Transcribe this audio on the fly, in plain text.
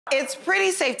It's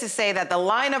pretty safe to say that the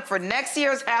lineup for next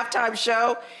year's halftime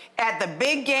show at the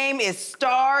big game is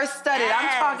star-studded. Yes.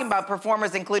 I'm talking about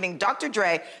performers including Dr.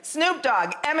 Dre, Snoop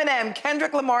Dogg, Eminem,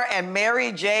 Kendrick Lamar, and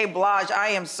Mary J. Blige. I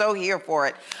am so here for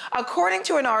it. According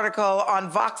to an article on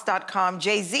Vox.com,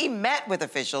 Jay-Z met with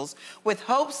officials with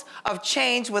hopes of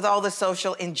change with all the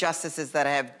social injustices that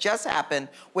have just happened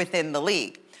within the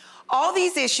league. All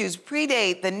these issues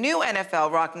predate the new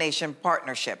NFL Roc Nation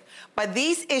partnership, but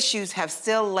these issues have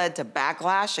still led to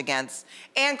backlash against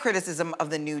and criticism of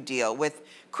the new deal, with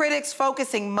critics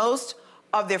focusing most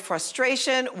of their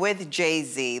frustration with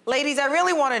Jay-Z. Ladies, I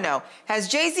really want to know, has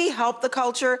Jay-Z helped the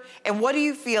culture, and what do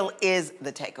you feel is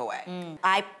the takeaway?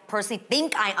 I personally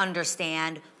think I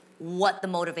understand what the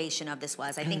motivation of this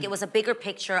was. I think it was a bigger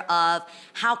picture of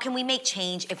how can we make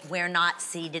change if we're not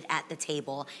seated at the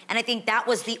table. And I think that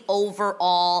was the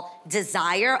overall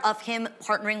desire of him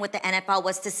partnering with the NFL,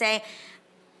 was to say,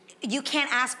 you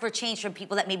can't ask for change from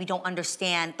people that maybe don't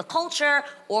understand the culture,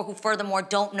 or who furthermore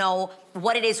don't know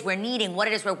what it is we're needing, what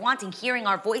it is we're wanting, hearing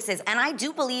our voices. And I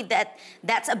do believe that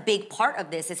that's a big part of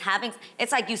this, is having,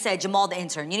 it's like you said, Jamal the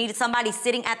intern. You needed somebody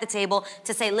sitting at the table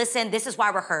to say, listen, this is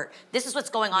why we're hurt. This is what's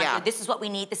going on here. This is what we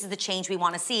need. This is the change we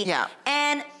want to see.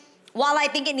 And while I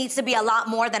think it needs to be a lot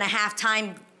more than a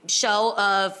halftime show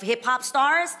of hip hop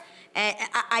stars,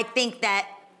 I think that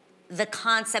the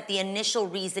concept, the initial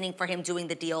reasoning for him doing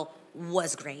the deal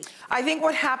was great. I think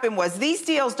what happened was these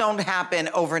deals don't happen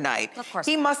overnight. Of course.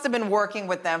 He must have been working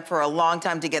with them for a long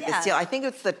time to get this deal. I think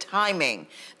it's the timing.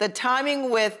 The timing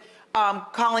with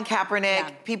Colin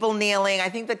Kaepernick, people kneeling. I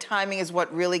think the timing is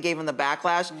what really gave him the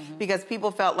backlash, because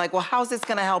people felt like, well, how's this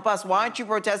gonna help us? Why aren't you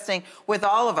protesting with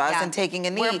all of us and taking a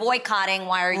knee? We're boycotting,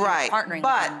 why are you partnering with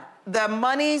them? The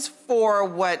monies for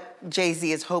what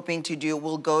Jay-Z is hoping to do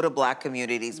will go to Black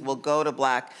communities, will go to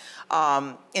Black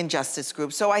injustice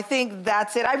groups. So I think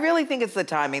that's it. I really think it's the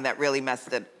timing that really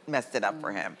messed it up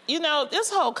for him. You know, this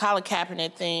whole Colin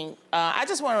Kaepernick thing, I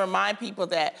just want to remind people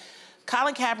that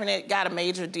Colin Kaepernick got a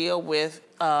major deal with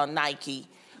Nike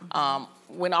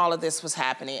when all of this was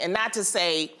happening. And not to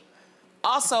say,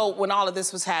 also when all of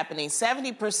this was happening,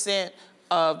 70%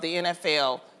 of the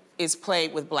NFL is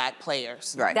played with Black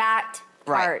players. That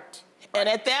part. And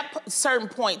at that certain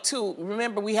point, too,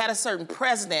 remember, we had a certain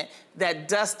president that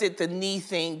dusted the knee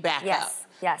thing back up.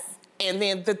 Yes. And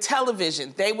then the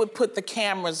television, they would put the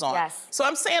cameras on. So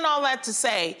I'm saying all that to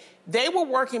say, they were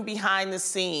working behind the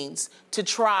scenes to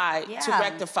try to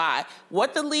rectify.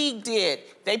 What the league did,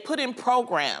 they put in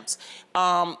programs.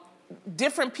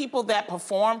 Different people that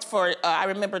performed for, I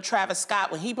remember Travis Scott,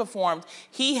 when he performed,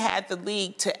 he had the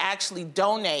league to actually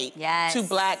donate to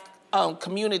Black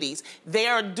communities. They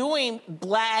are doing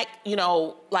Black, you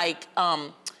know, like,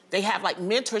 they have like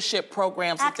mentorship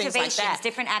programs and things like that.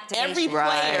 Different activations. Every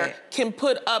player can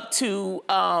put up to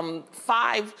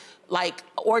 5 like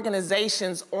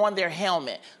organizations on their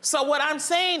helmet. So what I'm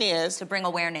saying is, to bring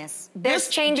awareness. There's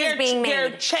changes being made.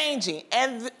 They're changing.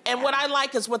 And what I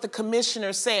like is what the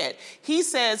commissioner said. He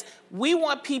says, we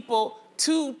want people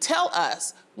to tell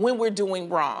us when we're doing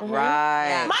wrong.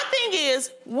 My thing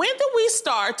is, when do we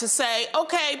start to say,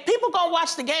 okay, people gonna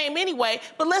watch the game anyway,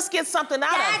 but let's get something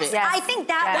out of it? I think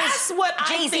that's what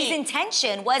Jay-Z's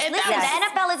intention was. Listen, the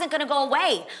NFL isn't gonna go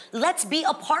away. Let's be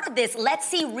a part of this. Let's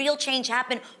see real change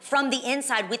happen from the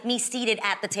inside with me seated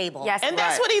at the table. And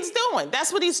that's what he's doing.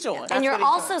 That's what he's doing. And you're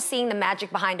also seeing the magic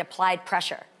behind applied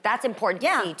pressure. That's important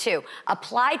to see, too.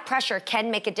 Applied pressure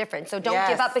can make a difference, so don't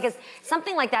give up, because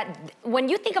something like that, when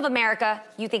you think of America,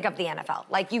 you think of the NFL.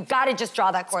 Like, you've got to just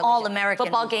draw that correlation. All American.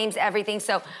 Football games, everything.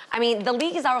 So, I mean, the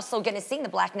league is also going to sing the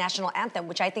Black National Anthem,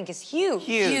 which I think is huge.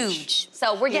 Huge.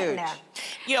 So we're getting there.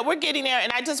 Yeah, we're getting there.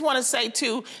 And I just want to say,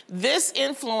 too, this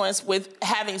influence with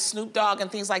having Snoop Dogg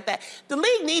and things like that, the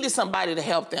league needed somebody to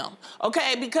help them,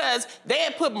 okay? Because they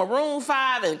had put Maroon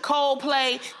 5 and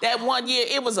Coldplay that one year.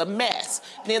 It was a mess.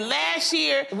 Then last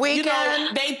year, you know,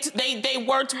 they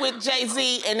worked with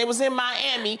Jay-Z, and it was in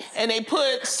Miami, and they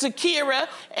put Shakira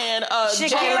and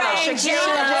Shakira.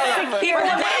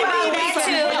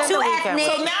 So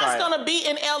now it's gonna be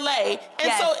in LA,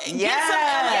 and so get some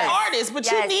LA artists, but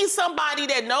you need somebody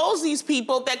that knows these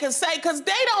people that can say, because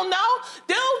they don't know,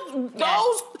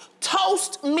 those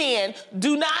toast men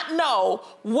do not know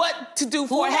what to do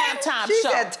for a halftime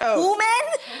show.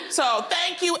 So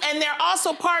thank you. And they're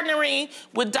also partnering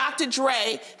with Dr.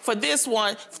 Dre for this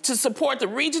one to support the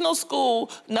regional school,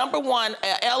 #1,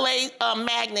 LA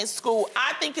Magnet School.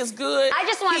 I think it's good. I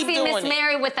just want to see Miss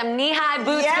Mary with them knee-high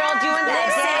boots, girl, doing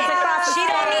that dance across the stage.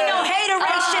 She don't need no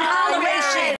hateration,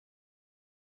 holleration.